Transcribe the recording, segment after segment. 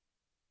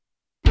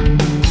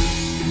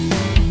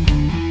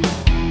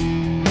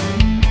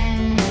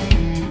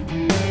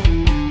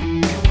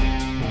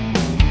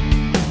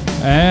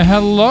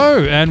Hello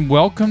and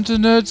welcome to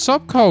Nerd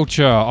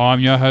Subculture.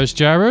 I'm your host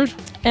Jared.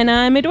 And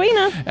I'm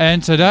Edwina.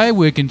 And today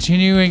we're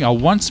continuing a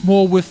Once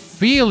More with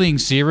Feeling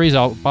series,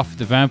 our Buffy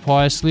the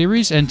Vampire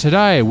series. And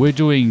today we're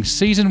doing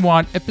Season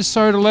 1,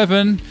 Episode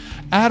 11,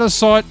 Out of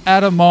Sight,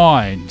 Out of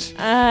Mind.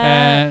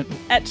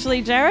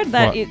 Actually, Jared,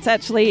 it's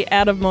actually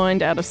Out of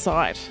Mind, Out of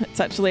Sight. It's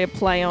actually a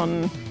play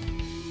on...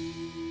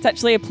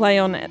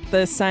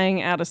 the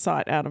saying Out of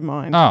Sight, Out of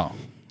Mind. Oh,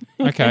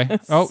 okay.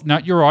 Yes. Oh, no,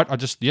 you're right.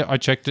 I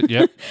checked it.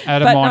 Yep.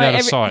 Out of mind, out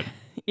of sight.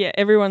 Yeah,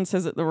 everyone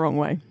says it the wrong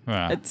way.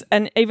 Right.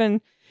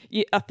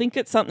 I think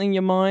it's something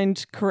your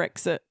mind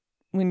corrects it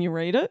when you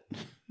read it.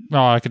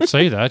 Oh, I could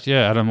see that.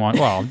 Yeah, out of mind.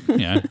 Well,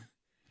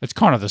 it's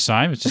kind of the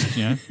same. It's just,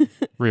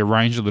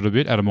 rearranged a little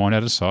bit. Out of mind,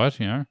 out of sight,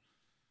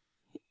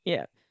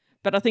 Yeah,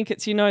 but I think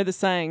it's, the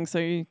saying, so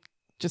you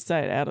just say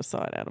it out of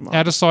sight, out of mind.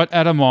 Out of sight,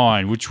 out of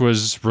mind, which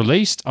was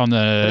released on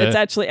the... But it's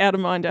actually out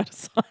of mind, out of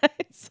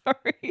sight.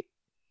 Sorry.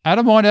 Out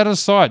of Mind, Out of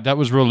Sight. That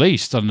was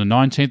released on the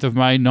 19th of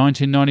May,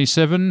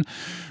 1997,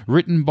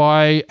 written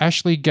by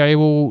Ashley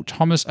Gable,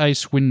 Thomas A.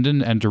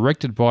 Swindon, and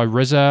directed by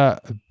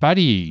Reza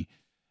Badi.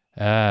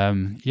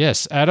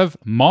 Yes, Out of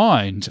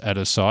Mind, Out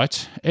of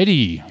Sight.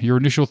 Eddie, your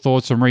initial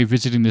thoughts on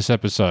revisiting this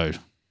episode?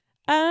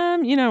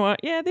 You know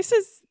what? Yeah, this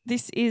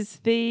is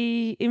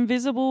the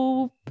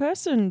invisible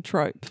person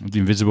trope. The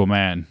Invisible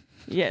Man.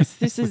 Yes,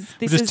 this is...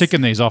 We're just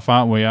ticking these off,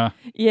 aren't we?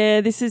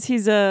 Yeah, this is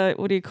his,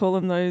 what do you call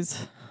them,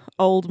 those...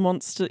 old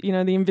monster,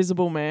 the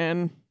Invisible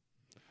Man.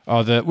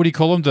 Oh, what do you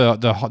call them?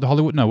 The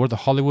Hollywood? No, what are the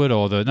Hollywood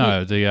or the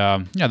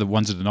the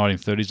ones of the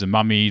 1930s, the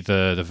Mummy,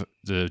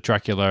 the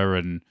Dracula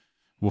and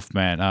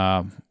Wolfman.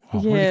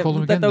 What do you call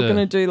them again? They're going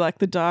to do like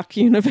the Dark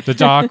Universe. The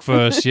Dark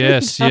Verse,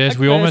 yes,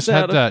 we almost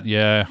had that.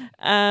 Yeah.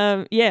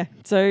 Yeah.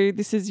 So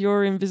this is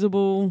your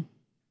Invisible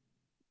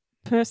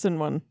Person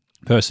one.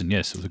 Person,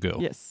 yes, it was a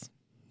girl. Yes.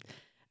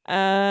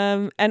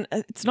 And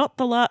it's not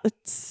the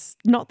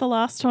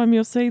last time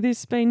you'll see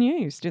this being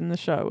used in the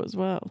show as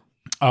well.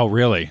 Oh,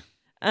 really?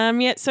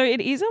 Yeah, so it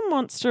is a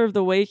Monster of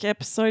the Week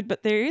episode,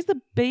 but there is a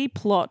B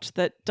plot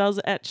that does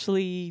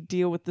actually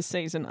deal with the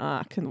season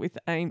arc and with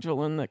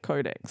Angel and the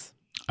Codex.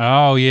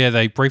 Oh, yeah,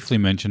 they briefly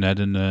mentioned that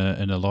in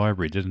the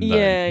library, didn't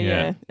they?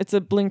 Yeah. It's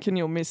a blink and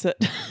you'll miss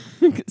it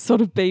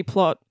sort of B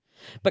plot,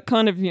 but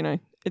kind of,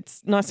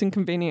 it's nice and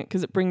convenient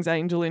because it brings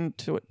Angel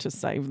into it to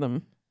save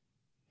them.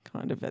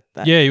 Kind of at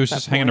that. Yeah, he was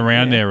just hanging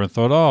around there and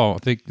thought,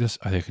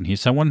 I can hear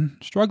someone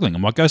struggling. I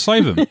might go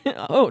save him.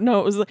 Oh, no,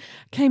 it was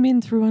came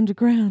in through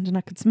underground and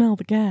I could smell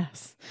the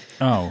gas.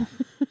 Oh.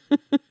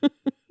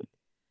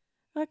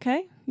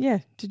 Okay, yeah.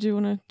 Did you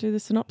want to do the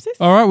synopsis?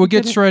 All right, we'll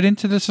get straight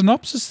into the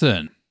synopsis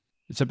then.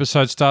 This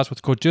episode starts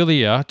with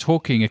Cordelia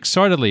talking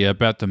excitedly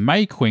about the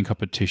May Queen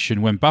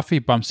competition when Buffy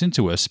bumps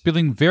into her,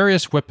 spilling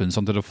various weapons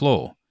onto the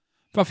floor.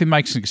 Buffy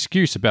makes an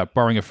excuse about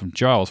borrowing it from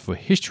Giles for a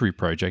history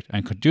project,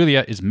 and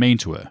Cordelia is mean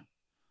to her.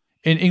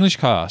 In English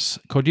class,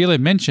 Cordelia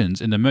mentions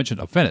in The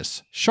Merchant of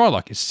Venice,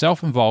 Shylock is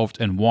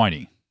self-involved and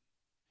whiny.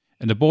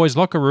 In the boys'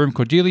 locker room,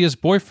 Cordelia's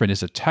boyfriend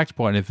is attacked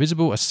by an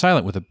invisible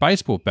assailant with a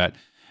baseball bat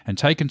and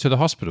taken to the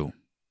hospital.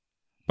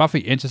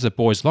 Buffy enters the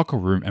boys' locker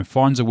room and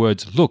finds the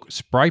words "Look"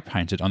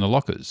 spray-painted on the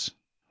lockers.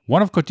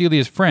 One of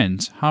Cordelia's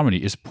friends,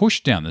 Harmony, is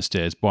pushed down the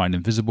stairs by an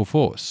invisible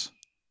force.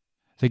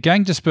 The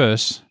gang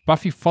disperse.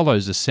 Buffy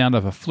follows the sound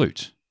of a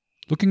flute.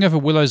 Looking over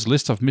Willow's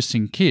list of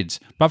missing kids,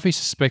 Buffy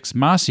suspects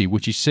Marcy,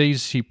 which she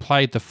sees she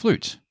played the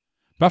flute.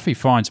 Buffy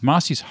finds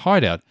Marcy's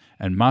hideout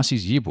and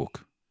Marcy's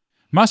yearbook.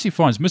 Marcy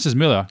finds Mrs.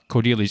 Miller,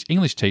 Cordelia's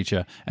English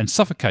teacher, and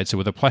suffocates her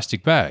with a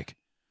plastic bag.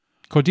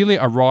 Cordelia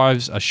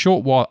arrives a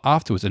short while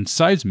afterwards and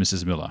saves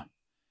Mrs. Miller.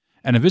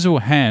 An invisible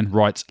hand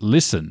writes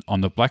 "Listen" on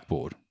the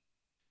blackboard.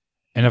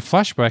 In a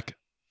flashback,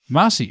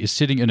 Marcy is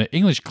sitting in her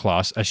English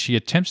class as she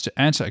attempts to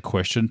answer a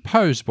question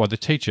posed by the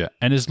teacher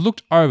and is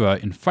looked over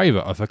in favour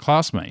of her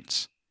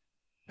classmates.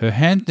 Her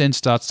hand then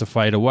starts to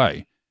fade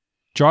away.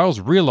 Giles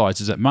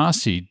realises that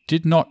Marcy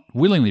did not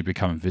willingly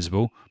become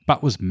invisible,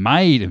 but was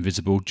made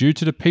invisible due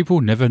to the people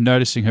never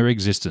noticing her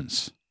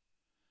existence.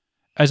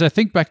 As they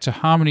think back to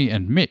Harmony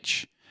and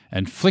Mitch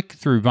and flick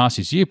through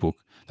Marcy's yearbook,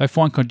 they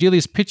find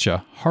Cordelia's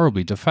picture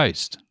horribly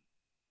defaced.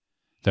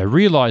 They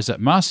realise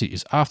that Marcy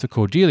is after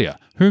Cordelia,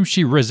 whom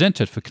she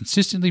resented for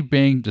consistently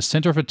being the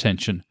centre of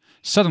attention.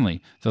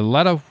 Suddenly, the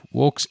latter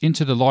walks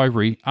into the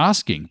library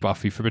asking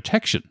Buffy for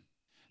protection.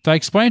 They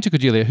explain to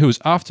Cordelia who is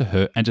after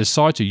her and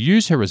decide to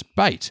use her as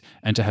bait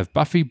and to have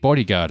Buffy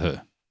bodyguard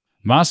her.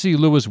 Marcy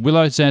lures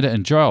Willow, Xander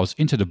and Giles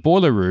into the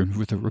boiler room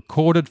with the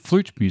recorded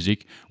flute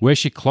music where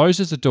she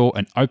closes the door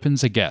and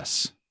opens the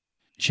gas.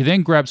 She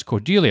then grabs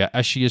Cordelia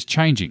as she is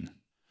changing.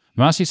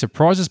 Marcy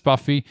surprises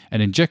Buffy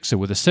and injects her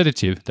with a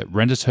sedative that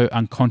renders her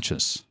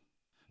unconscious.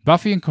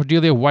 Buffy and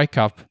Cordelia wake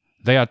up.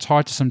 They are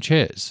tied to some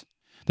chairs.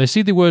 They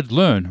see the word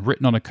 "learn"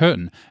 written on a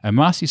curtain, and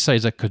Marcy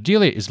says that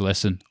Cordelia is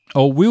lesson,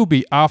 or will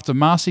be after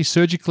Marcy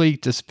surgically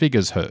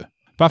disfigures her.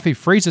 Buffy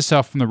frees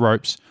herself from the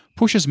ropes,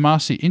 pushes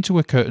Marcy into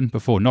a curtain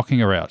before knocking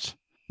her out.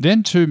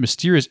 Then two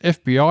mysterious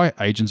FBI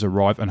agents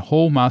arrive and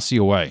haul Marcy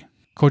away.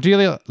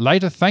 Cordelia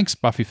later thanks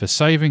Buffy for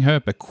saving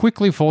her, but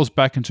quickly falls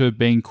back into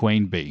being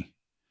Queen Bee.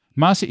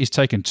 Marcy is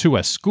taken to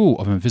a school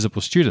of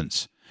invisible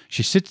students.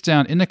 She sits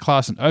down in the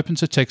class and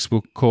opens a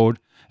textbook called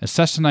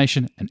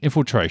Assassination and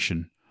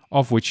Infiltration,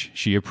 of which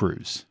she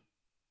approves.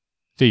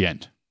 The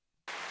end.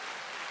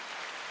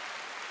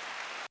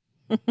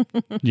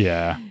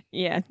 Yeah.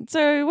 Yeah.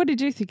 So what did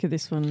you think of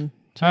this one,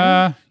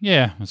 Charlie?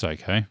 Yeah, it's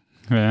okay.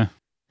 Yeah.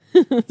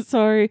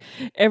 So,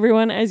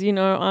 everyone, as you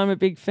know, I'm a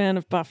big fan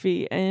of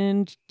Buffy,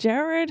 and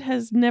Jared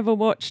has never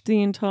watched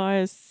the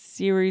entire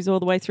series all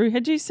the way through.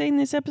 Had you seen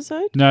this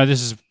episode? No,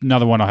 this is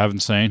another one I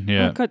haven't seen.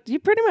 Yeah. Oh, God, you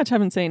pretty much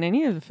haven't seen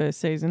any of the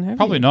first season, have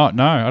Probably you? not.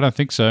 No, I don't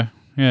think so.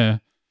 Yeah.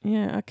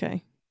 Yeah,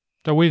 okay.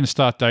 So we didn't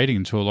start dating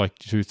until like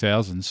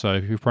 2000, so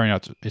you're probably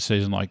up to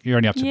season you're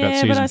only up to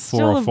about Yeah, but season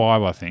 4 I or still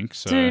 5, I think.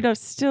 So. Dude, I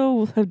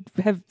still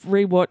have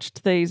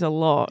rewatched these a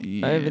lot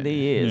over the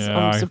years. Yeah,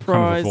 I'm I surprised.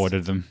 kind of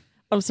avoided them.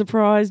 I'm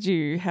surprised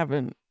you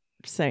haven't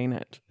seen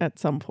it at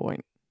some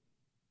point.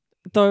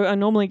 Though I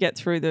normally get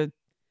through the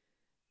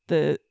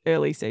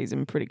early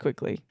season pretty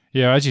quickly.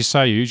 Yeah, as you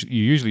say, you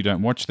usually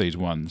don't watch these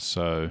ones,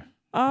 so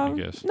I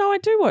guess. No, I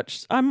do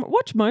watch. I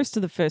watch most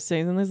of the first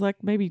season. There's like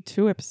maybe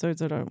 2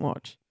 episodes I don't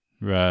watch.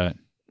 Right.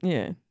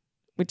 Yeah,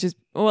 which is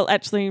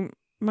actually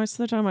most of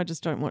the time I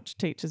just don't watch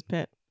Teacher's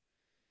Pet.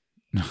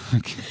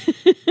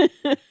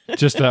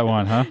 Just that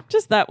one, huh?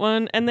 Just that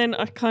one, and then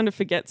I kind of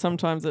forget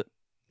sometimes that,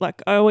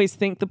 like, I always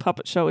think the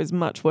Puppet Show is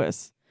much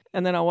worse,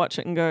 and then I watch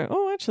it and go,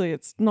 oh, actually,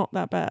 it's not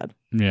that bad.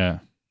 Yeah.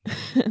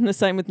 And the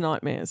same with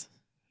Nightmares.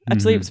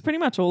 Actually, it was pretty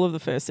much all of the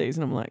first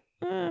season. I'm like,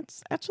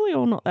 it's actually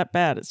all not that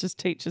bad. It's just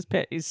Teacher's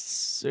Pet is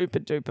super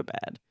duper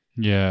bad.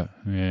 Yeah,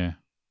 yeah.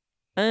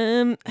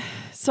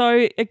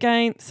 So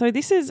again,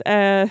 this is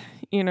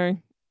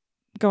going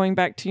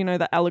back to,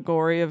 the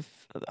allegory of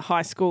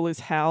high school is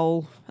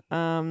hell.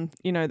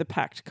 The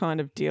Pact kind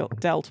of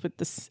dealt with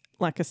this,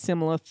 like, a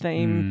similar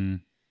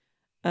theme.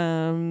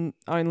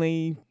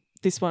 Only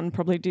this one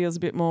probably deals a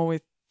bit more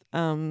with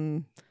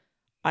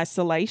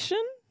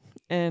isolation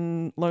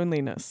and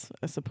loneliness,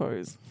 I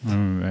suppose.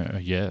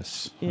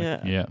 Yes.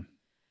 Yeah. Yeah.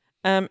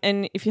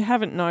 And if you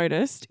haven't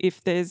noticed,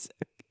 if there's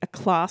a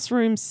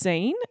classroom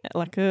scene,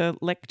 like a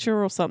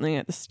lecture or something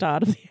at the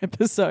start of the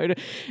episode,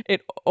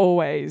 it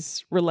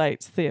always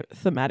relates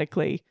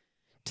thematically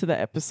to the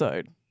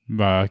episode.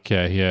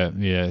 Okay, yeah.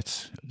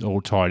 It's all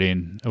tied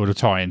in. It would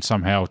tie in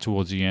somehow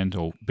towards the end,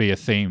 or be a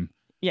theme.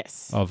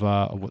 Yes. Of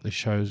what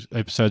the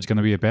episode's going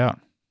to be about.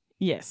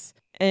 Yes.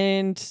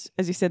 And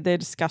as you said, they're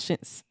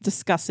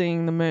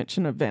discussing the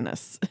Merchant of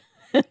Venice.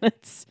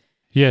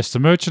 Yes, the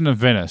Merchant of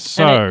Venice.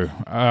 So,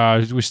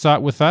 we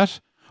start with that?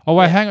 Oh,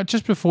 wait, hang on.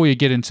 Just before you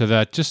get into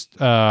that, just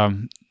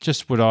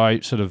what I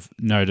sort of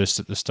noticed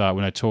at the start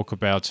when I talk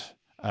about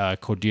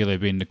Cordelia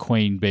being the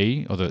Queen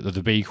Bee, or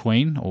the Bee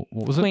Queen, or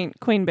what was it?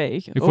 Queen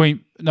Bee. The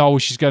Queen. No,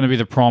 she's going to be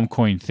the Prom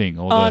Queen thing.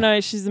 No,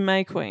 she's the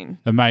May Queen.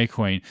 The May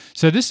Queen.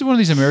 So this is one of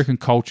these American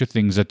culture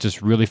things that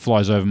just really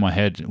flies over my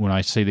head when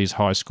I see these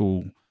high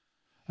school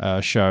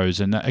shows,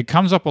 and it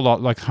comes up a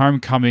lot, like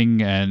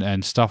Homecoming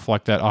and stuff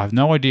like that. I have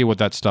no idea what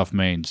that stuff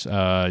means.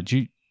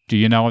 Do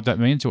you know what that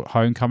means? What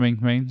Homecoming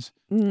means?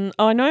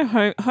 I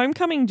know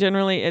Homecoming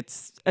generally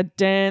it's a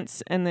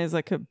dance, and there's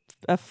like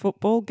a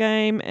football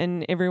game,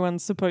 and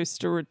everyone's supposed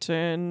to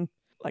return,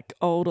 like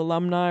old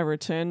alumni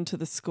return to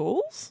the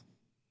schools.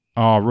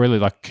 Oh, really?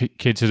 Like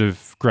kids that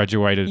have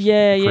graduated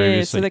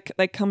previously? So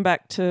they come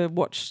back to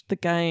watch the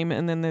game,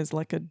 and then there's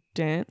like a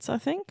dance, I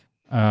think.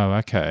 Oh,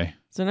 okay.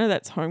 So no,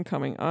 that's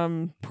Homecoming.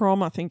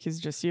 Prom, I think, is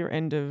just your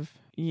end of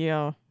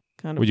year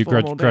kind of. Would you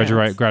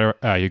graduate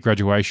your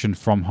graduation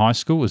from high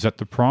school? Is that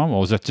the prom,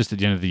 or is that just at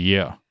the end of the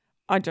year?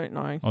 I don't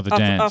know. Or the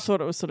dance? I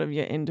thought it was sort of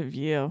your end of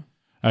year.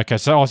 Okay,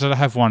 so I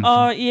have one.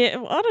 Oh,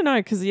 yeah. I don't know,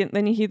 because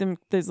then you hear them,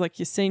 there's like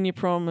your senior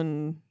prom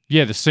and...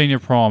 Yeah, the senior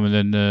prom,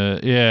 and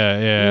then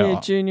Yeah,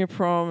 junior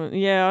prom.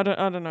 Yeah, I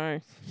don't know.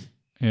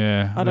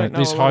 Yeah. I don't know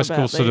these a high lot school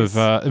about sort these.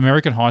 of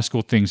American high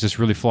school things just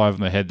really fly over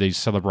my head, these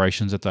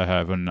celebrations that they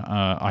have. And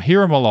I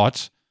hear them a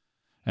lot,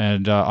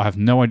 and I have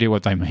no idea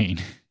what they mean.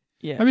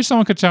 Yeah. Maybe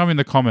someone could tell me in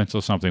the comments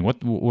or something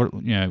what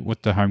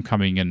the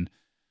homecoming and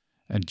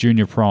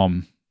junior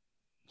prom.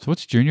 So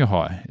what's junior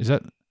high? Is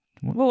that...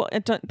 Well,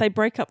 they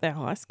break up their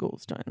high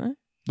schools, don't they?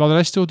 Oh, do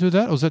they still do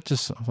that? Or is that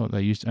just... I thought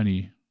they used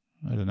only...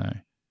 I don't know.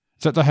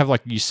 Is that they have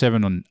like year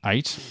 7 and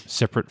 8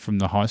 separate from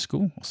the high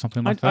school or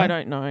something like that? I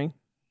don't know.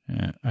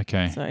 Yeah,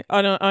 okay. So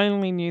I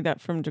only knew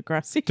that from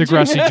Degrassi.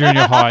 Degrassi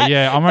Junior High,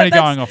 yeah. I'm only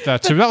going off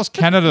that. So that was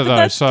Canada, though.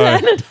 That's so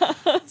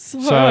Canada.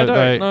 So I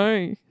don't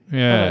know.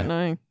 Yeah. I don't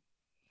know.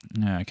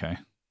 Yeah, okay.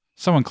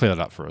 Someone clear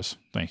that up for us.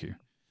 Thank you.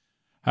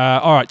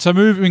 All right, so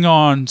moving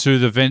on to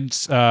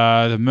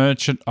the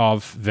Merchant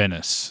of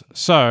Venice.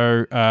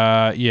 So,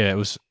 it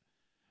was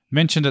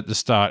mentioned at the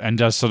start and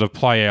does sort of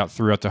play out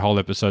throughout the whole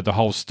episode. The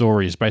whole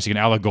story is basically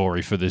an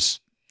allegory for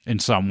this in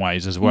some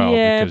ways as well,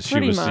 because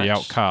she was the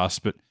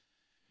outcast, but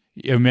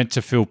you're meant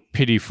to feel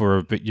pity for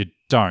her, but you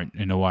don't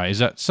in a way. Is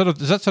that sort of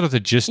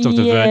the gist of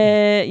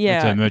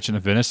the Merchant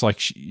of Venice?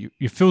 Like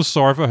you feel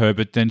sorry for her,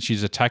 but then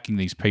she's attacking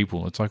these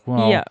people. It's like,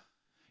 well,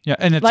 Yeah,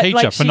 and the Like-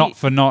 teacher like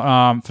for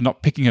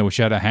not picking her when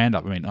she had her hand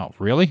up. I mean, oh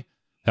really?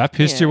 That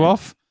pissed you Yeah.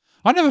 off?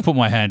 I never put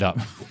my hand up.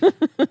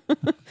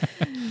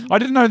 I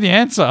didn't know the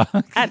answer.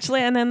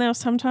 Actually, and then there were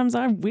sometimes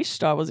I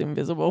wished I was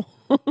invisible.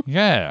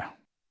 Yeah.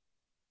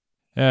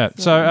 Yeah.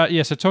 So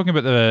talking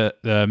about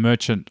the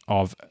Merchant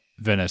of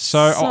Venice. So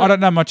I don't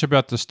know much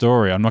about the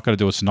story. I'm not going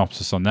to do a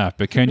synopsis on that,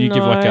 but can you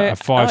give like No. a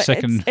 5 Oh,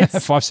 second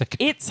it's- 5 second?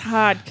 It's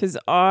hard because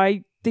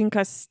I think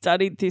I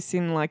studied this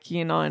in like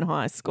year 9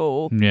 high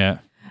school. Yeah.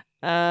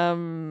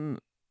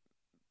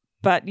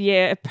 But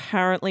yeah,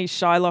 apparently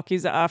Shylock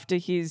is after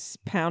his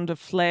pound of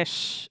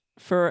flesh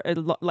for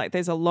like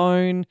there's a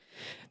loan,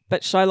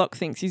 but Shylock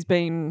thinks he's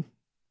been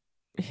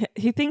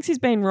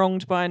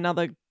wronged by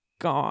another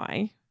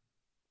guy.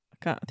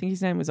 I think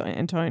his name was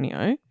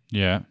Antonio.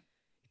 Yeah.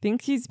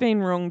 Thinks he's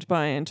been wronged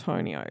by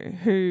Antonio,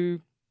 who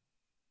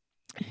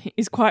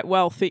is quite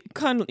wealthy,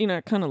 kind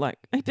of like,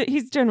 but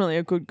he's generally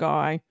a good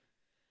guy.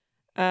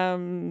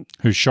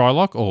 Who's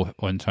Shylock or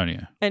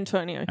Antonio?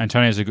 Antonio.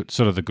 Antonio's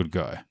the good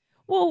guy.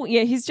 Well,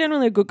 yeah, he's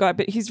generally a good guy,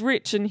 but he's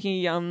rich and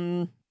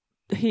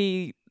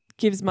he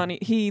gives money.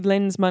 He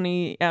lends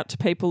money out to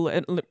people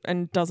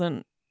and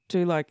doesn't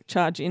do like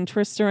charge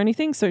interest or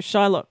anything. So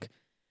Shylock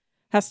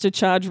has to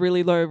charge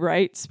really low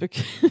rates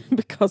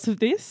because of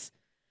this.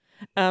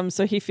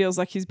 So he feels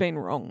like he's been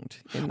wronged.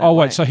 In that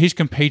way. So he's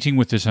competing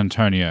with this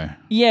Antonio.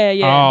 Yeah.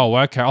 Oh,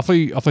 okay. I thought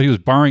he was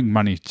borrowing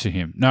money to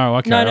him. No,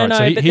 okay. No, right. no.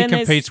 So But he then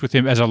competes with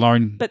him as a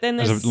loan. But then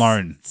as there's a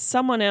loan.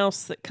 someone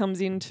else that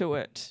comes into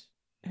it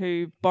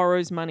who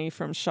borrows money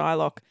from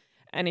Shylock,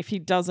 and if he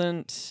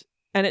doesn't,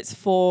 and it's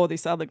for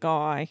this other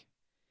guy,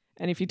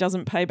 and if he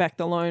doesn't pay back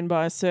the loan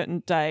by a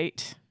certain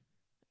date,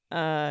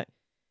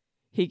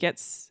 he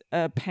gets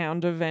a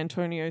pound of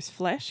Antonio's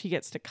flesh. He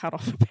gets to cut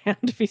off a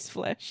pound of his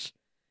flesh.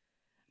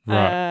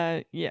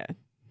 Right. Yeah.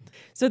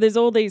 So there's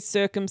all these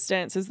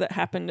circumstances that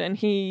happened, and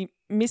he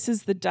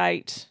misses the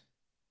date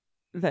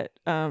that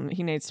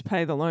he needs to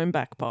pay the loan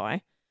back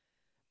by,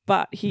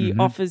 but he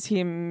offers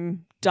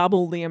him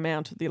double the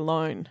amount of the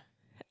loan,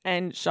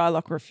 and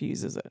Shylock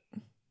refuses it.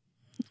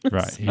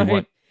 Right.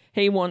 So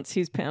he wants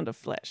his pound of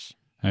flesh.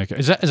 Okay.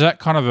 Is that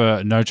kind of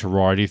a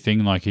notoriety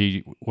thing? Like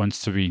he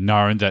wants to be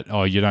known that,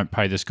 oh, you don't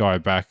pay this guy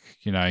back,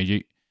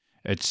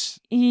 it's...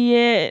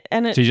 Yeah,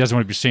 and So he doesn't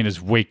want to be seen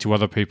as weak to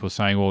other people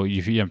saying, well,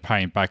 if you don't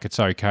pay him back, it's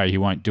okay. He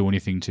won't do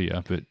anything to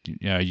you. But,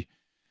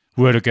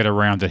 word will get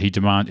around that he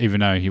even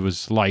though he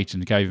was late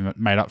and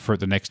made up for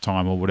it the next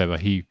time or whatever,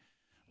 he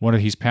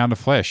wanted his pound of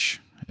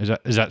flesh.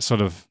 Is that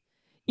sort of...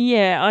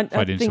 Yeah, I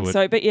into think it.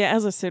 so. But yeah,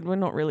 as I said, we're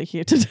not really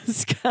here to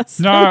discuss.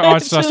 No, I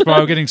suppose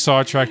we're getting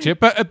sidetracked here.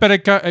 But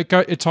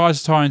it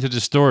ties into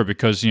the story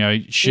because,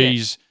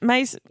 she's...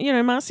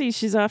 Yeah. Marcy,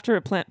 she's after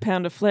a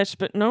pound of flesh,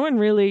 but no one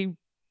really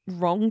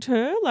wronged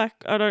her. Like,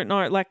 I don't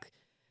know, like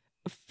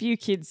a few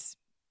kids...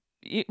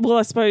 Well,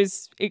 I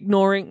suppose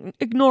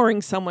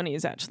ignoring someone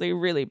is actually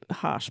really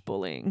harsh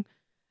bullying.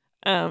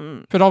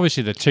 But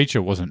obviously the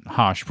teacher wasn't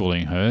harsh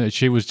bullying her.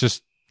 She was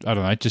just, I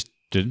don't know, just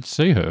didn't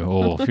see her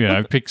or,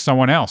 pick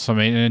someone else. I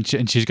mean, and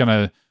she's going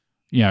to,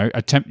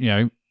 attempt,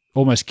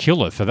 almost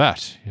kill her for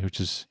that, which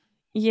is...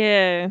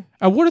 Yeah.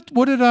 What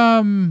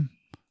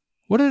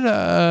did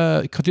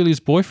Cordelia's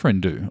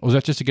boyfriend do? Or was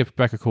that just to get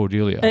back at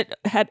Cordelia?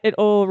 It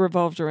all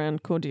revolved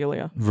around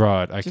Cordelia.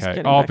 Right, Just okay.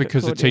 getting Oh, back at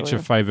because the teacher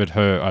Cordelia. favoured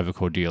her over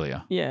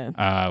Cordelia. Yeah.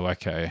 Oh,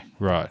 okay.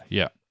 Right,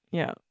 yeah.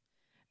 Yeah.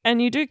 And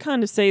you do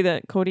kind of see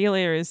that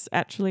Cordelia is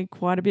actually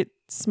quite a bit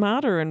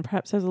smarter and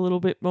perhaps has a little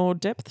bit more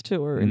depth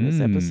to her in this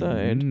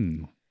episode.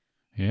 Mm.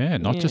 Yeah,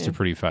 not just a Yeah.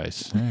 pretty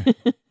face. Yeah.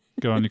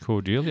 Good on you,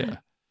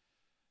 Cordelia.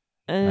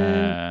 Could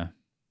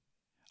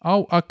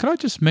I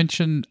just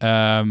mention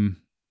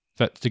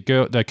that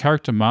the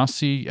character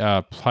Marcy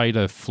played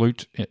a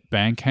flute at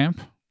band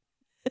camp?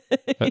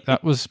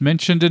 that was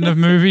mentioned in the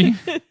movie.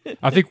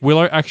 I think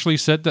Willow actually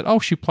said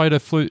that, she played a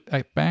flute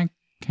at band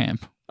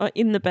camp.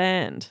 In the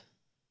band.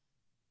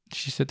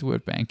 She said the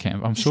word band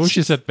camp. I'm sure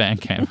she said band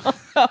camp.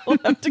 I'll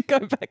have to go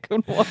back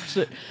and watch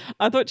it.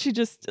 I thought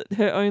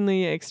her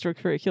only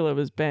extracurricular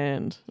was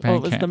band. Or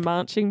it was the camp.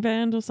 marching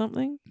band or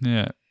something.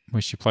 Yeah,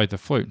 where she played the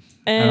flute.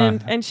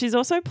 And she's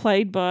also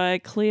played by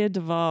Claire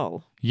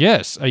Duvall.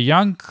 Yes, a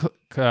young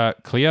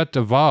Claire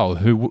Duvall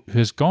who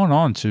has gone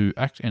on to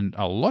act in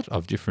a lot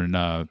of different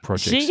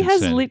projects. She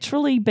has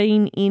literally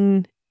been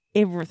in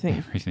everything.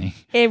 everything.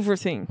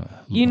 Everything.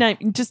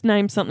 Just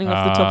name something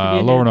off the top of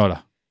your Law head. and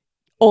Order,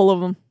 All of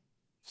them.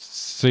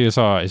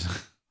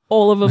 CSIs,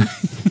 All of them.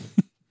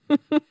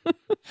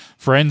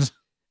 Friends.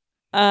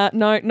 No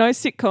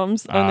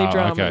sitcoms, only Oh,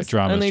 dramas. okay,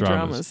 dramas, only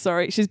dramas. dramas.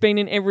 Sorry, she's been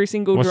in every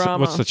single drama.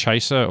 What's the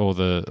chaser or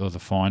the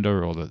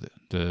finder or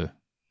the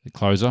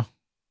closer?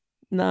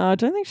 No, I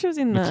don't think she was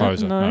in The that.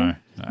 closer. No. No.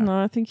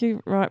 No, I think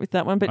you're right with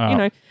that one.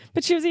 But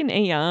but she was in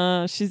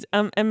ER. She's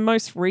and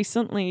most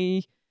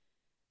recently,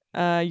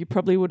 you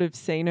probably would have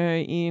seen her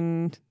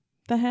in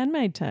The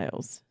Handmaid's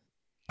Tales.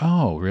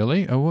 Oh,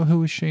 really? Oh,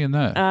 who is she in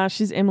that?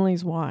 She's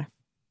Emily's wife,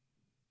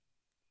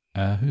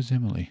 Who's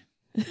Emily?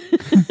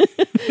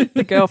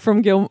 the girl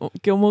from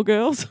Gilmore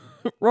Girls.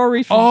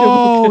 Rory from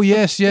Oh, Gilmore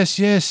yes.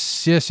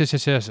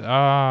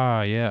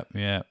 Ah,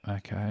 yeah.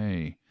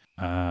 Okay.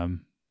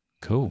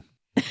 Cool.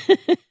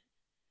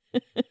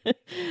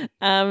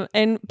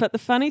 But the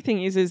funny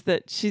thing is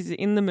that she's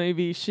in the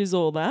movie She's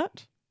All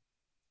That.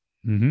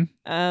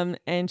 Mm-hmm.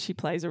 And she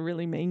plays a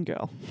really mean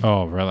girl.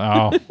 Oh,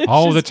 really?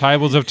 Oh, the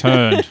tables have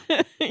turned.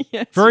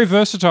 Yes. Very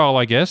versatile,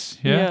 I guess.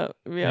 Yeah.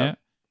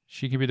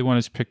 She can be the one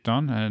who's picked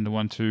on and the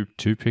one to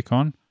pick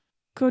on.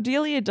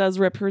 Cordelia does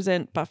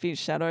represent Buffy's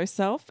shadow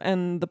self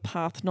and the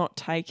path not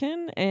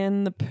taken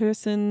and the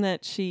person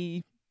that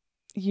she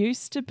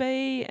used to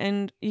be.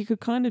 And you could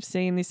kind of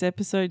see in this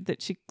episode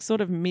that she sort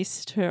of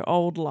missed her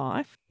old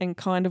life and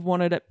kind of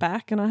wanted it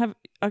back. And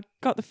I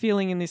got the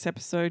feeling in this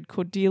episode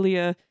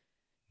Cordelia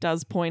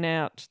does point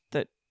out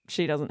that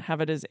she doesn't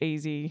have it as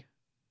easy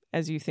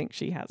as you think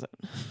she has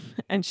it.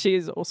 And she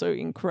is also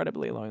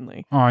incredibly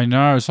lonely. I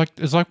know. It's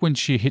like when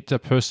she hit that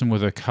person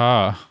with her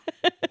car.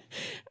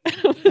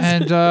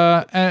 and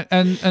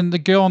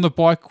the girl on the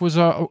bike was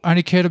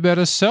only cared about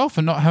herself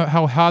and not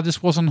how hard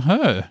this was on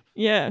her.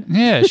 Yeah.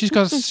 Yeah, she's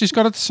got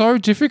it so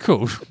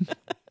difficult.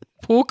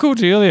 Poor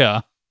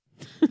Cordelia.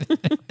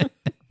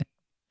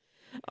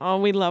 Oh,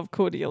 we love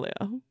Cordelia.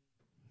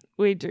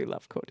 We do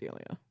love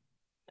Cordelia.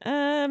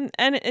 And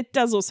it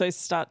does also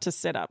start to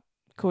set up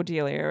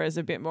Cordelia as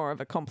a bit more of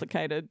a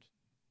complicated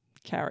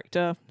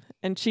character.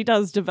 And she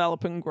does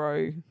develop and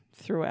grow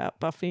throughout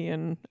Buffy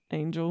and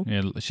Angel.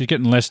 Yeah, she's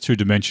getting less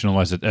two-dimensional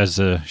as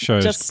the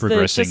show's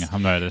progressing, I've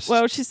noticed.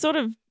 Well, she's sort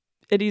of,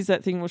 it is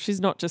that thing where she's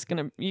not just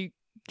going to, you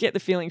get the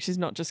feeling she's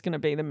not just going to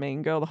be the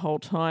mean girl the whole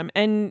time.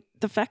 And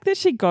the fact that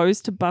she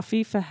goes to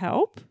Buffy for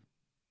help,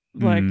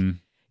 like,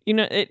 you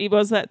know, it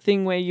was that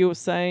thing where you were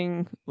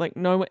saying, like,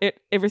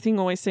 everything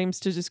always seems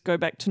to just go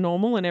back to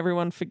normal and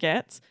everyone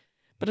forgets.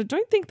 But I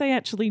don't think they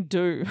actually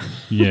do.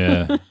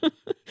 Yeah.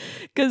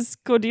 Because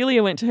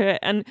Cordelia went to her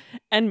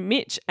and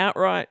Mitch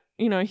outright,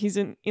 you know, he's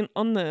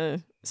on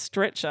the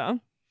stretcher.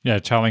 Yeah,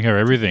 telling her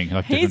everything.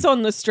 Like he's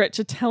on the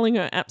stretcher telling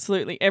her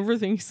absolutely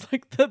everything. He's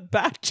like, the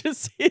bat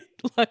just hit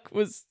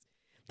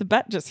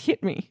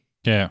me.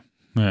 Yeah.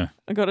 I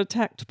got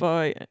attacked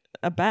by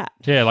a bat.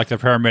 Yeah, like the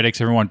paramedics,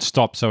 everyone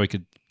stopped so he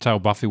could tell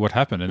Buffy what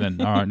happened. And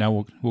then, all right,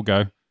 now we'll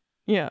go.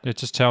 Yeah.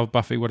 Just tell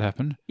Buffy what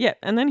happened. Yeah,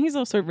 and then he's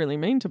also really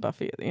mean to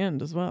Buffy at the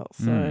end as well.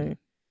 So,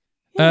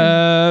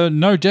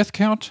 no death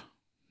count,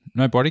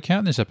 no body count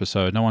in this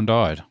episode. No one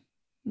died.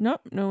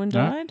 Nope, no one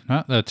died.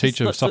 No, the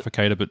teacher was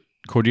suffocated, but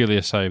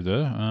Cordelia saved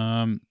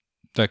her.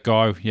 That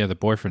guy, the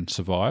boyfriend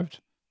survived.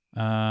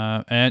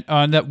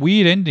 And that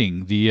weird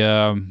ending,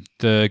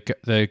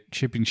 the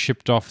shipping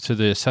shipped off to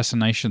the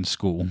assassination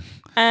school.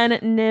 And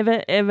it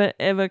never, ever,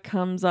 ever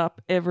comes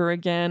up ever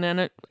again. And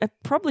it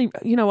probably,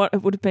 you know what,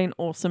 it would have been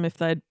awesome if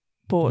they'd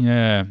bought.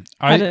 Yeah.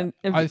 I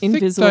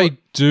think they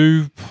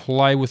do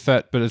play with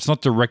that, but it's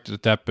not directed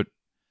at that. But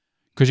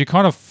because you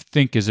kind of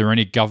think, is there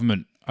any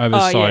government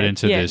oversight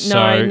into this?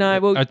 No.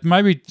 Well,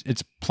 maybe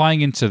it's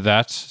playing into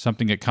that,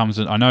 something that comes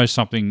in. I know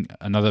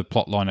another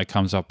plot line that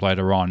comes up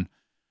later on.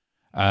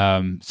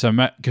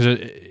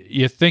 Because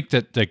you think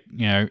that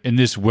in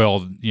this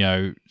world,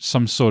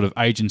 some sort of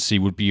agency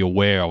would be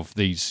aware of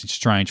these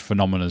strange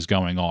phenomena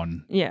going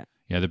on. Yeah.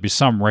 Yeah, there'd be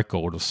some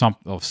record of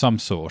some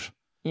sort.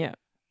 Yeah.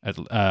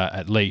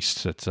 At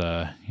least that's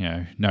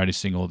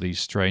noticing all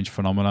these strange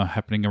phenomena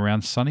happening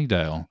around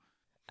Sunnydale.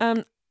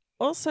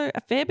 Also,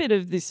 a fair bit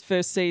of this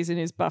first season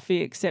is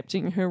Buffy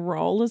accepting her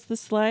role as the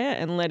Slayer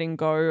and letting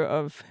go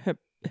of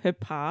her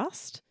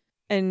past.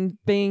 And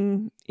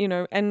being,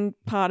 and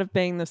part of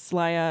being the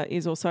Slayer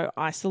is also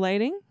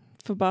isolating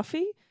for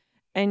Buffy.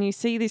 And you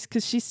see this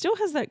because she still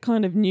has that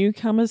kind of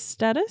newcomer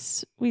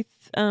status with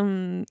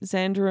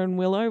Xander and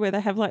Willow where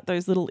they have like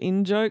those little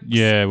in-jokes.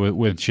 Yeah,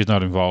 when she's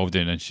not involved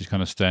in it, she's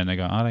kind of standing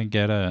there going, I don't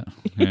get it.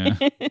 Yeah.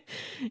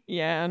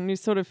 Yeah, and you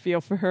sort of feel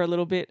for her a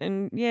little bit.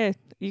 And yeah,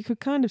 you could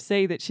kind of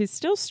see that she's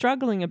still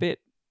struggling a bit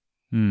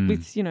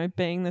with,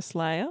 being the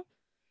Slayer.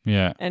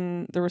 Yeah.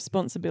 And the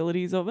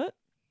responsibilities of it.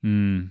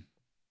 Mm.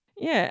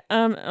 Yeah,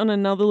 on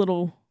another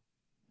little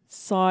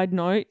side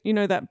note,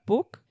 that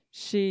book,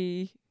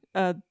 the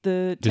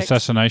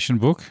assassination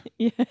book?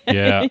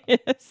 Yeah.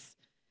 Yes.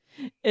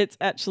 It's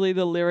actually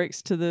the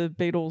lyrics to the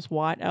Beatles'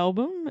 White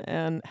Album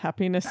and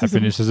Happiness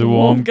is a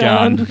warm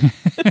gun.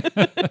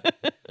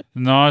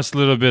 Nice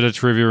little bit of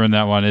trivia in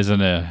that one, isn't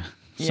there?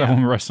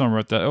 Yeah. Someone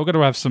wrote that. We're going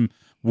to have some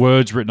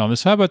words written on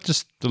this. How about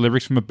just the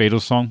lyrics from a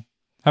Beatles song?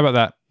 How about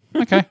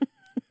that? Okay.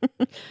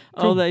 Cool.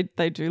 Oh,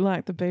 they do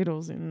like the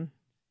Beatles in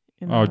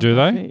Oh, do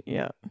they?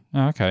 Yeah.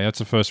 Oh, okay, that's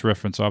the first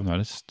reference I've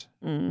noticed.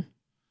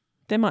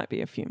 There might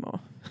be a few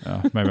more.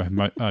 Maybe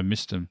I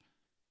missed them.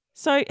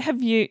 So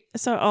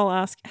I'll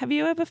ask, have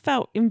you ever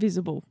felt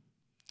invisible?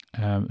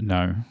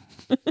 No.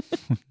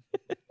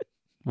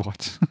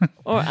 What?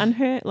 Or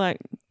unhurt, like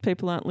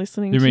people aren't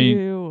listening to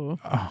you? Or?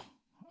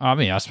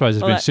 I suppose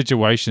there's been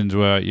situations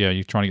where,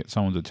 you're trying to get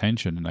someone's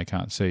attention and they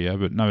can't see you,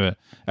 but no,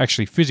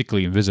 actually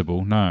physically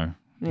invisible, no.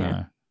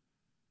 Yeah.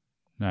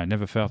 No,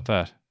 never felt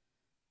that.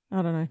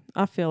 I don't know.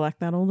 I feel like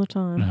that all the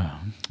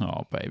time.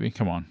 Oh, baby,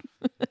 come on.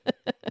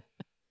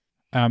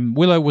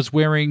 Willow was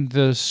wearing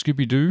the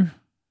Scooby-Doo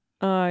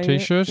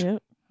T-shirt. Yeah.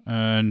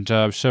 And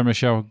Sarah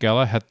Michelle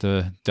Gellar had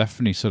the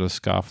Daphne sort of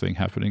scarf thing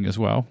happening as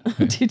well.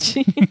 Did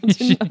she?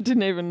 I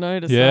didn't even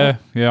notice Yeah,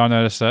 that. yeah, I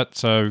noticed that.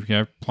 So,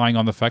 playing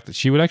on the fact that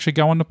she would actually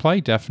go on to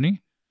play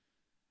Daphne.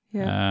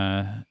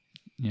 Yeah.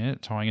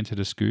 Tying into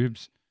the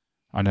Scoobs.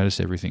 I noticed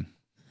everything.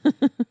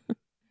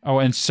 Oh,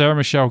 and Sarah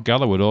Michelle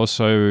Gellar would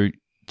also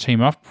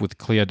team up with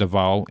Clea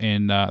Duvall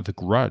in The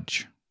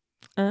Grudge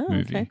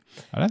movie. Okay.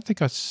 I don't think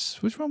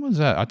which one was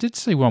that? I did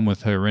see one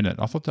with her in it.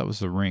 I thought that was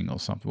The Ring or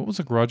something. What was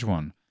The Grudge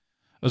one?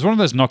 It was one of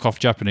those knockoff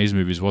Japanese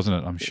movies,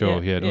 wasn't it? I'm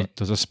sure. Yeah. There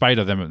was a spate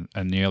of them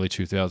in the early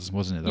 2000s,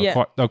 wasn't it?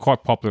 They were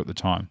quite popular at the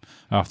time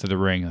after The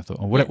Ring. I thought,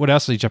 what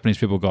else have these Japanese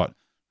people got?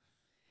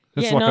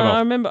 Let's lock it off.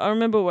 I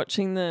remember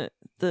watching the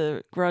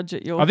Grudge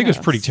at your house. I think it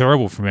was pretty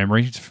terrible from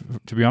memory,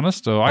 to be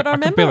honest. I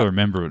can barely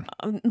remember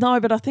it. No,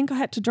 but I think I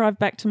had to drive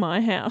back to my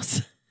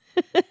house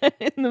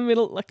in the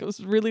middle, like it was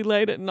really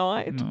late at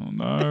night. Oh,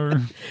 no.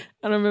 And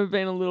I remember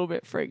being a little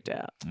bit freaked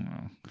out.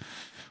 Oh.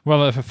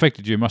 Well, if it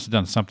affected you, it must have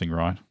done something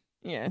right.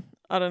 Yeah,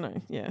 I don't know.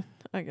 Yeah,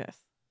 I guess.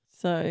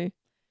 So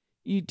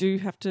you do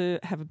have to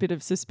have a bit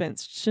of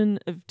suspension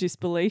of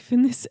disbelief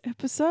in this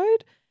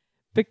episode,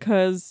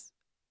 because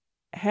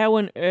how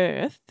on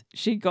earth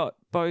she got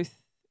both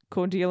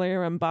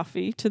Cordelia and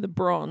Buffy to the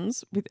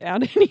bronze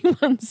without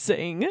anyone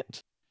seeing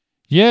it?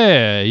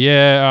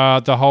 Yeah.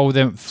 The whole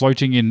them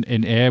floating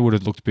in air would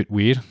have looked a bit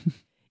weird.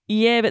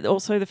 Yeah, but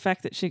also the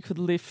fact that she could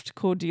lift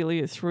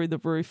Cordelia through the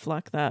roof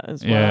like that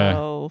as Yeah.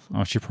 well.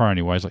 Oh, she probably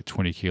only weighs like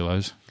 20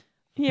 kilos.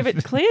 Yeah,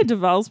 but Clea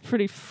Duvall's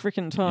pretty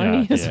freaking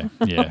tiny as well.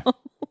 Yeah.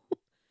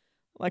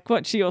 Like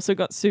what? She also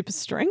got super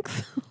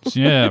strength.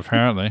 Yeah,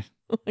 apparently.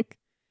 Like,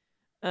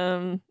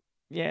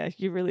 yeah,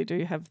 you really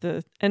do have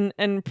the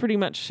and pretty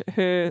much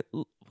her.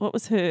 What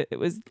was her? It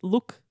was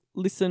look,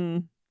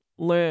 listen,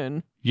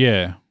 learn.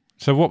 Yeah.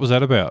 So what was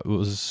that about?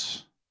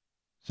 Was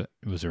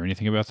there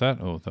anything about that,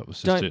 or that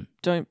was just it?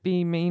 Don't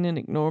be mean and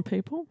ignore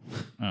people.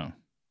 Oh,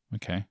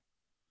 okay.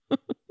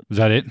 Was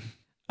that it?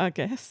 I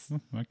guess.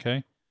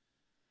 Okay.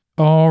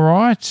 All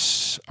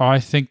right. I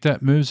think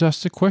that moves us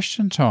to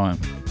question time.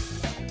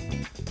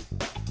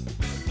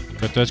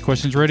 Got those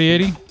questions ready,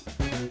 Eddie?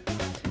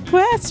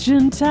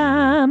 Question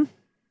time.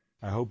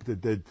 I hope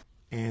that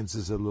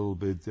answers a little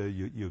bit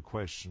your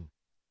question.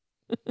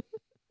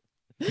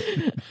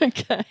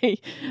 Okay.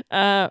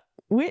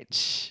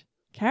 Which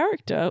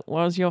character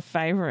was your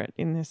favorite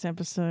in this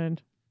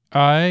episode?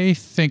 I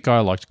think I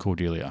liked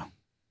Cordelia.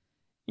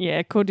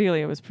 Yeah,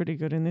 Cordelia was pretty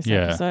good in this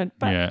episode.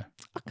 But I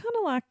kind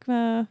of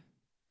like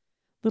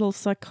little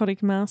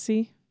psychotic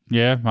Marcy.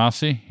 Yeah,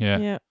 Marcy.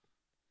 Yeah.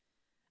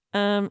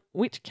 Yeah.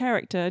 Which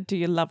character do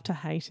you love to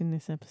hate in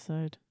this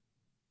episode?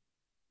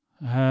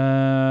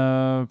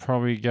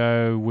 Probably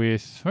go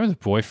with the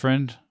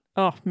boyfriend.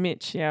 Oh,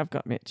 Mitch. Yeah, I've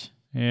got Mitch.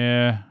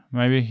 Yeah,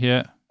 maybe.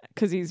 Yeah.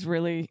 Because he's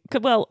really...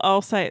 Well,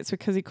 I'll say it's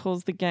because he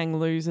calls the gang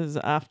losers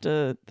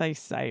after they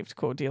saved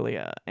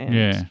Cordelia. And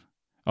yeah.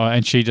 Oh,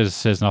 and she just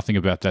says nothing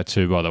about that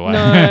too, by the way.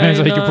 No,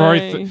 so you could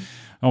probably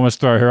almost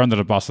throw her under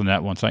the bus on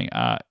that one, saying,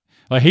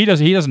 like he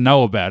doesn't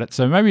know about it,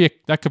 so maybe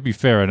that could be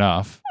fair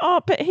enough. Oh,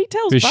 but he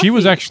tells Because Buffy. she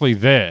was actually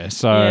there,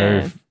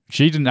 so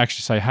she didn't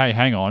actually say, "Hey,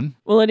 hang on."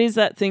 Well, it is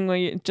that thing where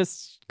it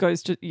just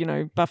goes to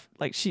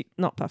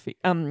not Buffy.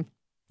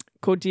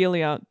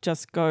 Cordelia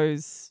just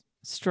goes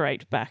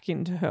straight back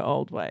into her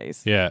old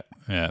ways. Yeah.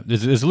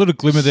 There's a little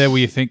glimmer there where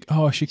you think,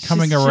 "Oh, is she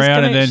coming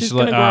around?" And then she's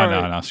like,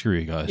 "Oh, no, screw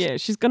you guys." Yeah,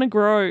 she's gonna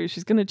grow.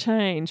 She's gonna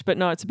change. But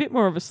no, it's a bit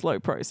more of a slow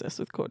process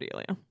with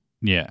Cordelia.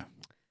 Yeah.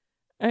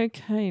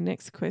 Okay,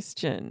 next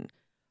question.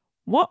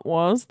 What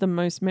was the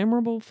most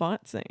memorable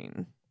fight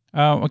scene?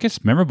 I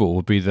guess memorable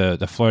would be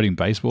the floating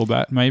baseball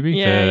bat, maybe.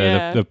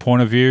 Yeah, The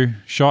point of view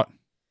shot,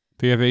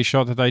 POV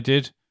shot that they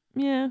did.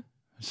 Yeah.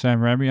 Sam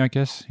Raimi, I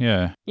guess.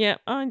 Yeah. Yeah,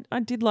 I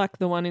did like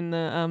the one in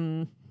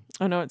the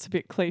I know it's a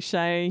bit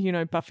cliche,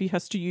 Buffy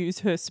has to use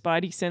her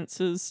spidey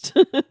senses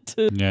to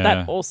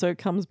that also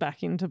comes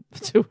back into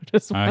it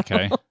as well.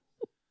 Okay.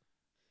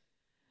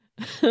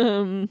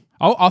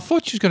 I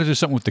thought she was going to do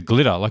something with the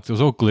glitter. Like there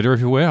was all glitter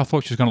everywhere. I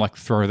thought she was going to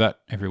throw that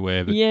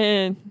everywhere. But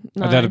no.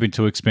 That'd have been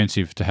too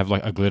expensive to have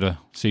like a glitter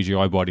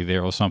CGI body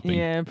there or something.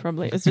 Yeah,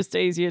 probably. It's just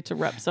easier to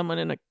wrap someone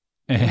in a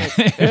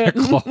a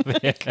cloth.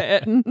 Yeah.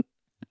 curtain.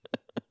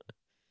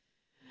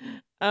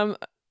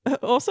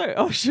 Also,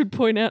 I should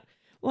point out,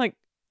 like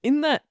in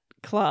that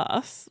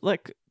class,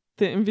 like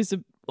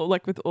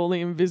with all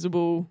the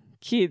invisible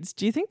kids,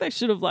 do you think they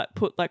should have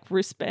put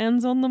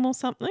wristbands on them or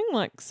something?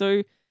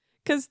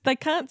 Because they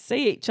can't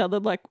see each other.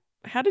 Like,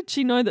 how did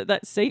she know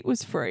that seat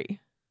was free?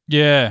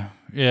 Yeah.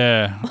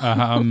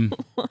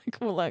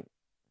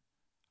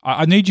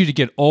 I need you to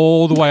get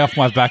all the way off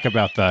my back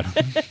about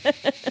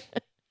that.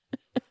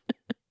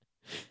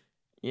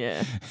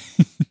 Yeah.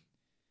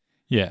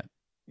 Yeah.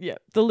 Yeah.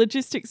 The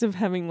logistics of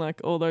having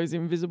all those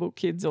invisible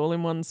kids all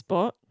in one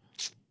spot.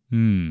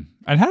 And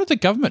how did the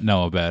government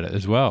know about it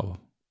as well?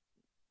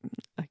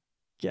 I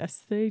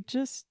guess they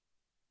just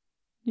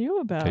knew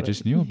about it. They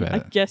just knew about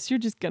it. I guess you're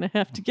just going to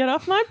have to get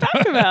off my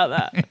back about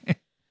that.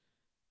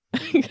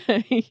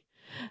 Okay.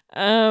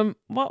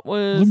 What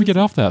was? Let me get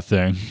off that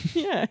thing.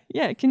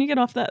 Yeah. Can you get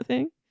off that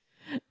thing?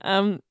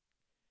 LOL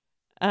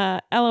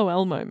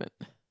moment.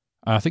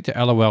 I think the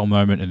LOL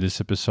moment in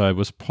this episode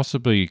was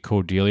possibly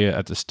Cordelia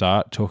at the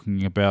start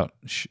talking about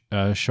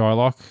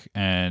Shylock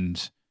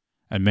and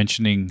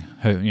mentioning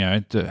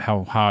her,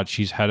 how hard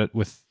she's had it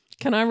with.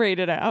 Can I read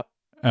it out?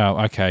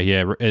 Oh, okay,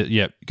 yeah,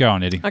 yeah. Go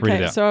on, Eddie. Read it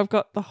Okay, out. so I've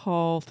got the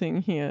whole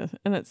thing here,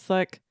 and it's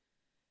like,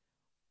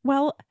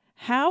 well,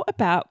 how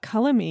about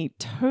colour me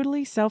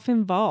totally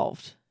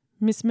self-involved?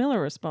 Miss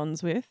Miller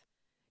responds with,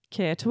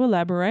 care to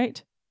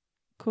elaborate?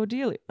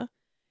 Cordelia,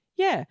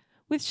 yeah,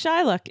 with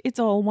Shylock, it's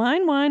all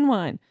wine, wine,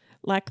 wine.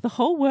 Like the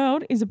whole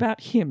world is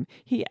about him.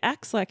 He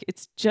acts like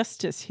it's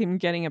justice him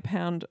getting a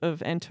pound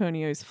of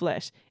Antonio's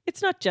flesh.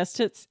 It's not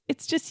justice,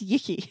 it's just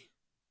yicky.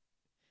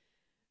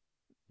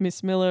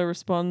 Miss Miller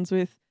responds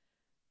with,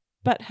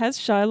 but has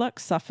Shylock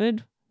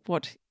suffered?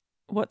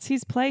 What's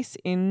his place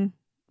in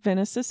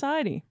Venice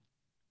society?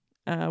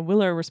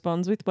 Willow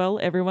responds with, well,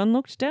 everyone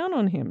looked down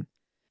on him.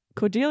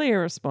 Cordelia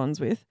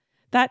responds with,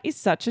 that is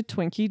such a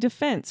Twinkie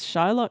defense.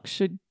 Shylock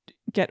should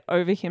get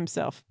over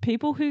himself.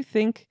 People who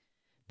think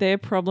their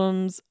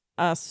problems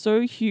are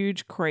so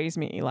huge craze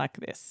me like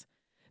this.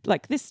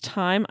 Like this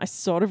time I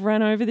sort of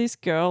ran over this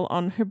girl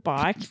on her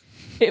bike.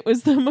 It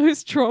was the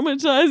most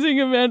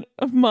traumatizing event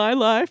of my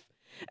life.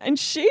 And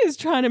she is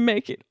trying to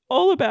make it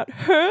all about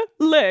her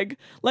leg,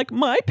 like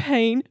my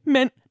pain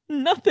meant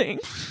nothing.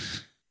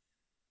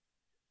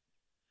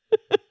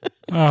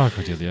 Oh,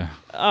 Cordelia.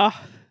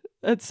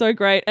 That's so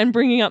great. And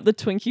bringing up the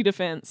Twinkie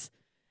defense.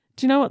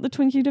 Do you know what the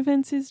Twinkie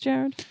defense is,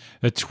 Jared?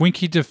 The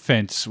Twinkie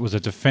defense was a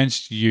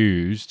defense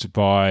used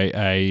by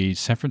a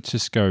San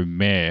Francisco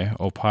mayor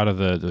or part of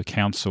the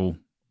council,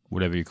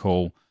 whatever you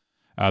call,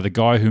 the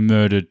guy who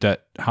murdered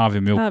that Harvey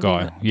Milk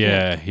guy.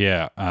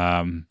 Yeah.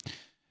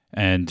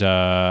 And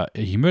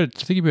he murdered,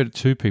 I think he murdered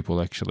 2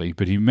 people actually,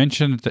 but he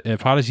mentioned that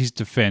part of his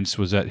defense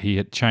was that he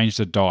had changed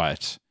the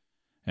diet.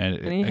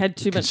 And he had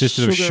too much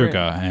consisted of sugar.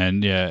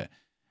 And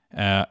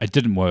it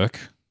didn't work.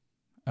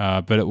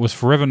 But it was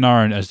forever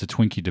known as the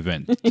Twinkie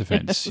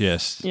defense.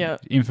 Yes. Yeah.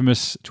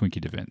 Infamous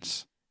Twinkie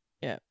defense.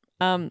 Yeah.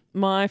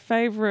 My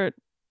favorite.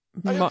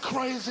 Are you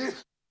crazy?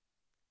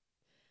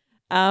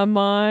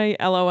 My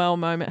LOL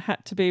moment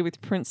had to be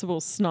with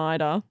Principal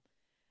Snyder.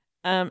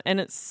 And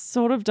it's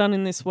sort of done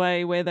in this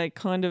way where they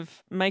kind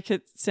of make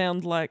it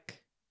sound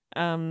like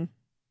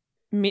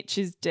Mitch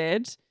is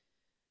dead.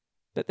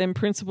 But then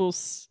Principal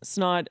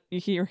Snyder,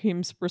 you hear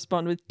him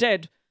respond with,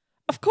 dead.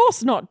 Of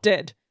course not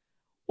dead.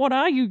 What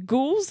are you,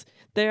 ghouls?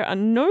 There are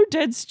no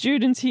dead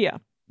students here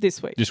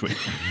this week.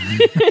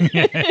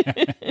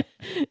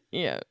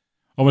 Yeah.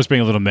 Almost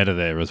being a little meta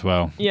there as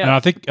well. Yeah. And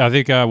I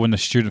think when the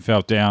student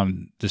fell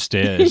down the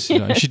stairs,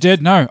 is she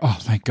dead? No. Oh,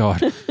 thank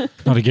God.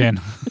 Not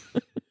again.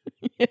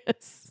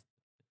 Yes.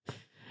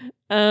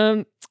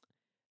 Who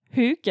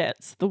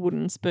gets the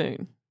wooden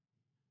spoon?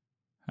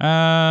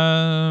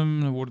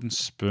 The wooden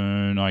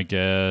spoon, I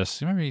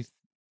guess.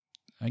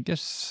 I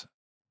guess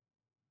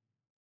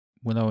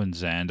Willow and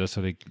Xander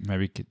sort of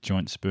maybe get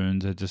joint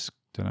spoons. They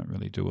don't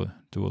really do a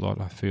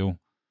lot, I feel.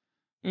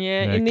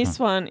 Yeah, in this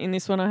one,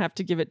 I have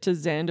to give it to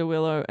Xander,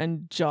 Willow,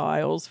 and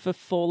Giles for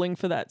falling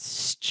for that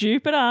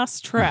stupid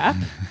ass trap.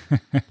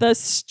 The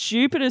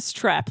stupidest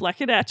trap. Like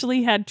it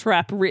actually had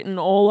trap written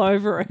all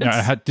over it.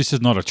 Yeah, this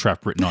is not a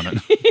trap written on it.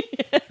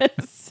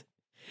 Yes.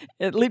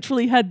 It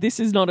literally had "this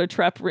is not a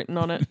trap" written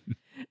on it.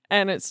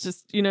 And it's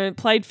just,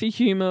 played for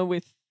humor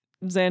with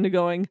Xander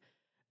going,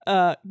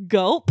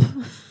 gulp.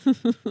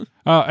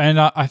 And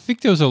I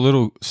think there was a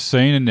little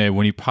scene in there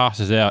when he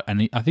passes out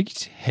and I think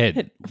his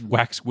head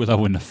whacks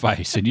Willow in the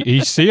face and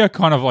you see her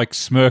kind of like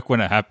smirk when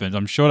it happens.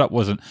 I'm sure that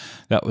was a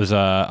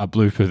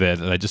blooper there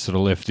that they just sort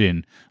of left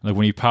in. Like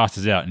when he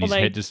passes out and his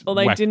head just Well,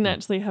 they didn't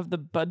actually have the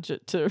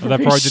budget to they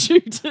probably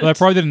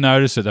didn't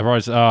notice it. They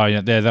probably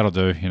said, that'll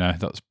do.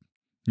 That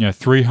was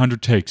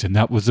 300 takes and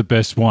that was the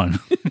best one.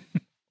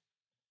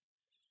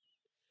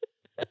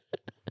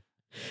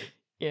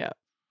 Yeah.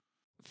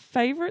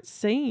 Favorite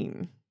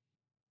scene?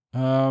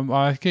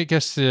 I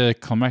guess the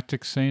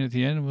climactic scene at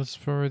the end was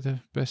probably the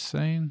best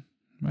scene,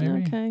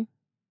 maybe. Okay.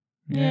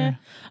 Yeah.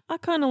 I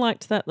kind of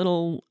liked that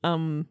little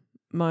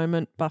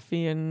moment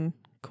Buffy and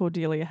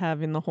Cordelia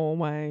have in the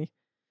hallway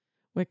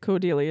where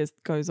Cordelia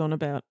goes on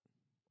about,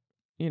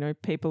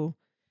 people,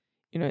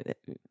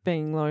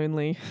 being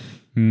lonely,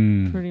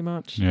 pretty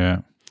much.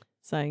 Yeah.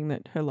 Saying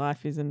that her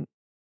life isn't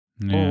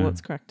all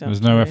it's cracked up.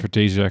 There's no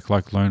aphrodisiac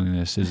like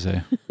loneliness, is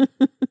there?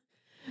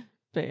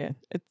 But yeah,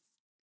 it's,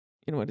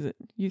 what is it?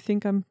 You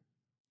think I'm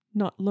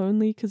not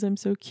lonely because I'm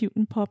so cute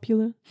and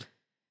popular?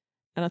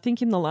 And I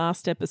think in the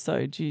last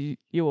episode, you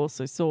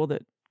also saw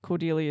that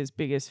Cordelia's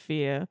biggest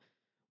fear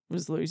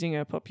was losing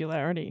her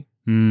popularity.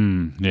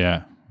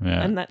 Yeah.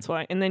 And that's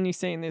why. And then you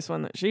see in this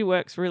one that she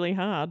works really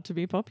hard to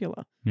be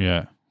popular.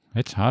 Yeah.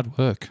 It's hard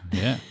work.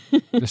 Yeah.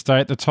 To stay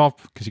at the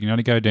top because you can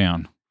only go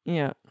down.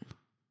 Yeah.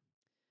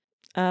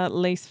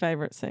 Least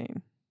favourite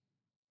scene?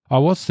 I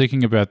was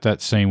thinking about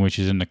that scene where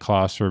she's in the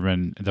classroom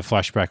and the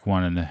flashback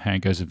one and the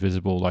hand goes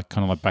invisible, like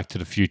kind of like Back to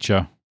the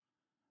Future.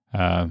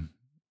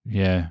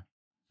 Yeah,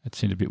 it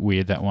seemed a bit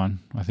weird, that one,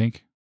 I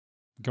think.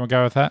 Can we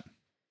go with that?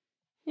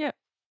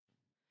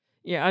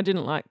 Yeah, I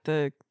didn't like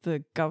the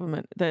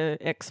government, the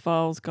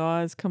X-Files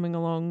guys coming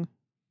along,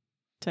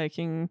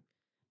 taking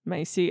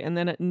Macy, and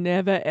then it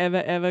never,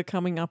 ever, ever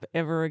coming up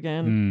ever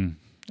again.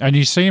 And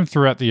you see him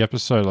throughout the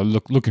episode,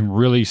 like looking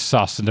really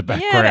sus in the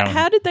background. Yeah, but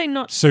how did they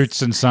not...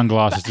 Suits and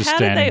sunglasses just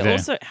standing there.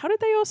 How did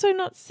they also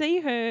not see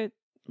her...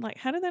 Like,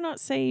 how did they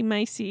not see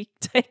Macy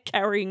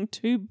carrying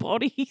 2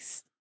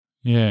 bodies?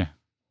 Yeah.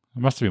 I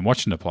must have been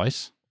watching the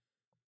place.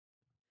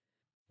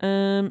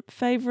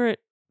 Favorite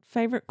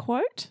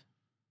quote?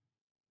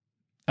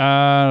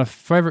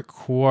 Favorite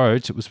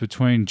quote, it was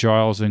between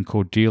Giles and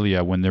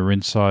Cordelia when they're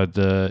inside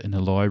in the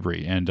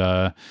library.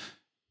 And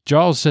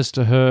Giles says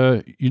to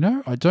her,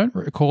 I don't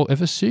recall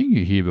ever seeing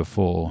you here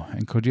before.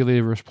 And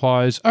Cordelia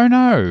replies, oh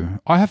no,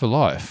 I have a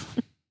life.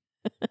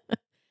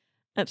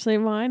 Actually,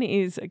 mine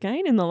is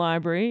again in the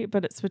library,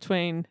 but it's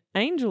between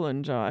Angel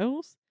and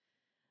Giles.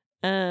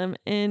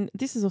 And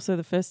this is also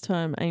the first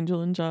time Angel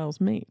and Giles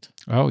meet.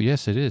 Oh,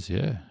 yes, it is.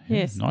 Yeah.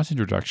 Yes. Nice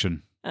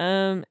introduction.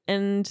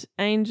 And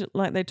Angel,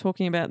 like they're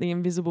talking about the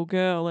invisible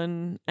girl,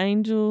 and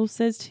Angel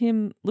says to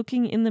him,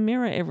 looking in the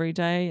mirror every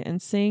day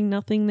and seeing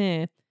nothing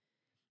there,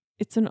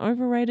 it's an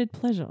overrated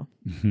pleasure.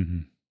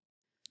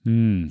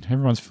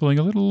 Everyone's feeling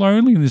a little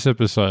lonely in this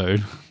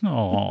episode.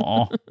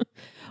 Aww.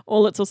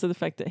 Well, it's also the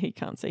fact that he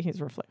can't see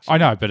his reflection. I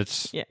know,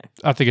 but yeah.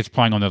 I think it's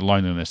playing on the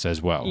loneliness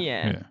as well.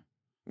 Yeah,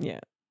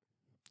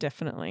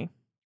 definitely.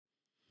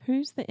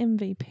 Who's the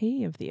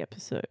MVP of the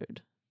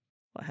episode?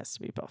 Well, it has to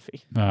be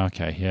Buffy.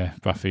 Okay, yeah,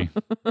 Buffy.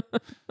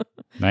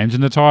 Name's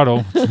in the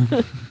title.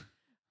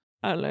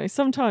 I don't know.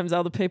 Sometimes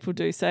other people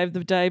do save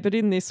the day, but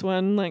in this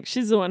one, like,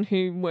 she's the one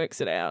who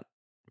works it out.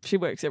 She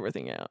works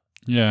everything out.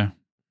 Yeah.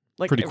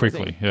 Like pretty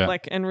everything. Quickly, yeah.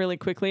 Like, and really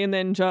quickly. And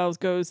then Giles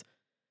goes,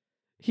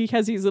 he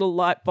has his little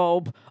light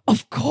bulb,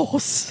 of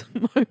course,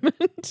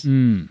 moment.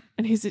 And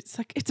it's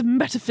like, it's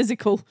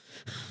metaphysical.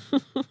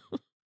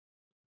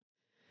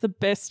 The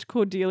best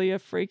Cordelia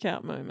freak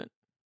out moment.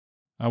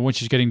 When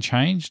she's getting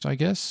changed, I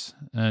guess,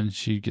 and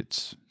she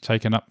gets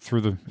taken up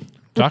through the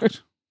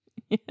duct.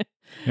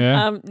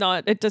 Yeah.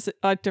 No, it does.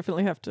 I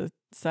definitely have to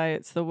say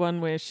it's the one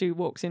where she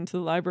walks into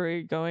the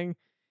library going,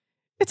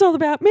 "It's all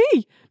about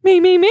me, me,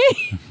 me,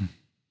 me."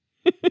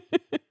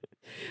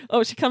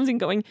 Oh, she comes in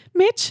going,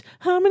 "Mitch,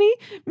 Harmony,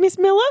 Miss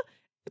Miller,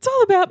 it's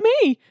all about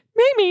me,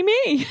 me, me,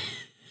 me."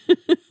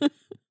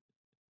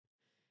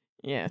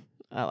 Yeah,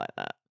 I like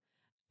that.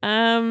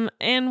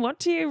 And what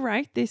do you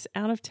rate this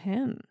out of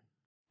 10?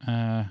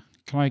 Can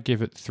I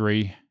give it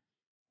 3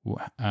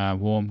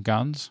 warm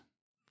guns?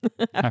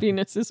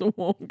 Happiness is a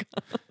warm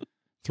gun.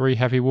 3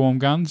 happy warm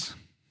guns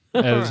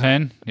out of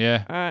 10.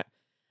 Yeah. All right.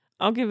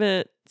 I'll give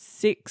it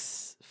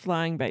 6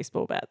 flying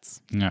baseball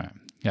bats. No,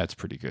 yeah, it's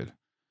pretty good.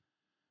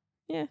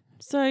 Yeah.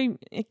 So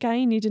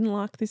again, you didn't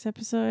like this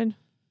episode?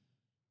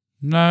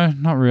 No,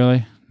 not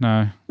really.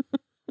 No.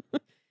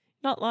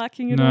 Not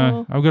liking it all?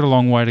 No, I've got a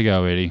long way to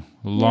go, Eddie.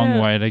 A long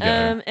way to go.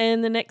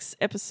 And the next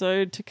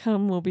episode to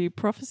come will be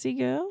Prophecy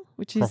Girl,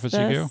 which is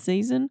the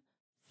season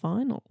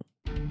final.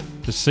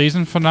 The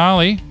season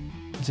finale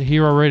is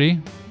here already.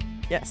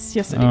 Yes, it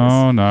is.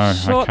 Oh, no.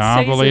 I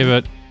can't believe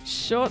it.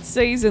 Short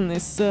season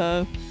this.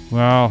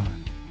 Well,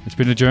 it's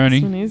been a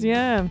journey. This one is,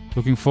 yeah.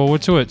 Looking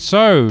forward to it.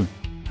 So,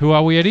 who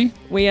are we, Eddie?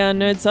 We are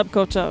Nerd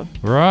Subculture.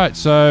 Right,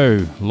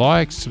 so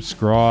like,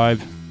 subscribe.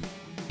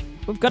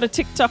 We've got a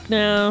TikTok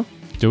now.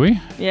 Do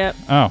we? Yep.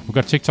 Oh, we've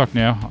got TikTok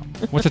now.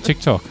 What's a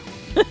TikTok?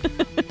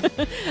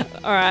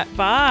 All right,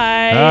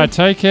 bye. All right,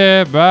 take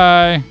care.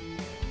 Bye.